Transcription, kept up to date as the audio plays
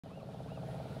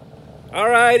All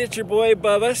right, it's your boy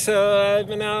Bubba. So I've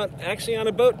been out actually on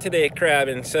a boat today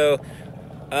crabbing. So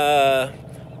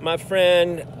my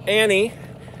friend Annie,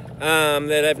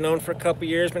 that I've known for a couple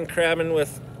years, been crabbing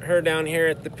with her down here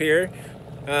at the pier,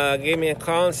 gave me a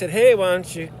call and said, hey, why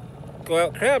don't you go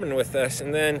out crabbing with us?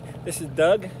 And then this is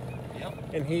Doug.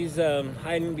 Yep. And he's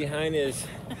hiding behind his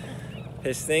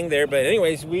thing there. But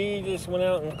anyways, we just went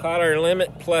out and caught our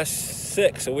limit plus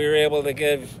 6. So we were able to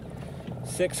give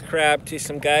 6 crab to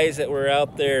some guys that were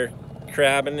out there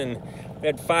crabbing, and we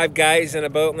had 5 guys in a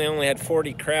boat and they only had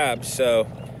 40 crabs, so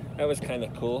that was kind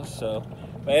of cool. So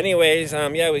but anyways,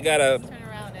 yeah, we got a Turn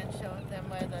around and show them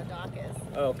where the dock is.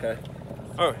 oh, okay.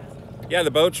 Oh yeah,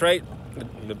 the boat's right,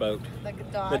 the boat,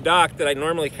 the dock that I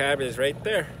normally crab is right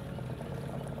there.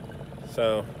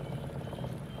 So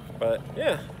but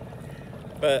yeah,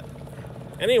 but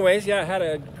anyways, yeah, I had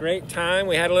a great time.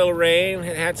 We had a little rain,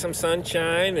 had some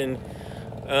sunshine, and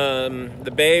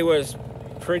the bay was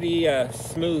pretty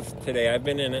smooth today. I've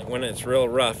been in it when it's real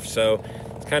rough, so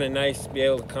it's kind of nice to be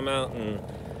able to come out and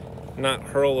not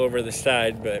hurl over the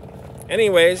side. But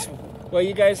anyways, well,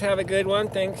 you guys have a good one.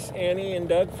 Thanks, Annie and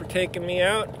Doug, for taking me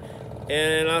out,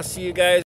 and I'll see you guys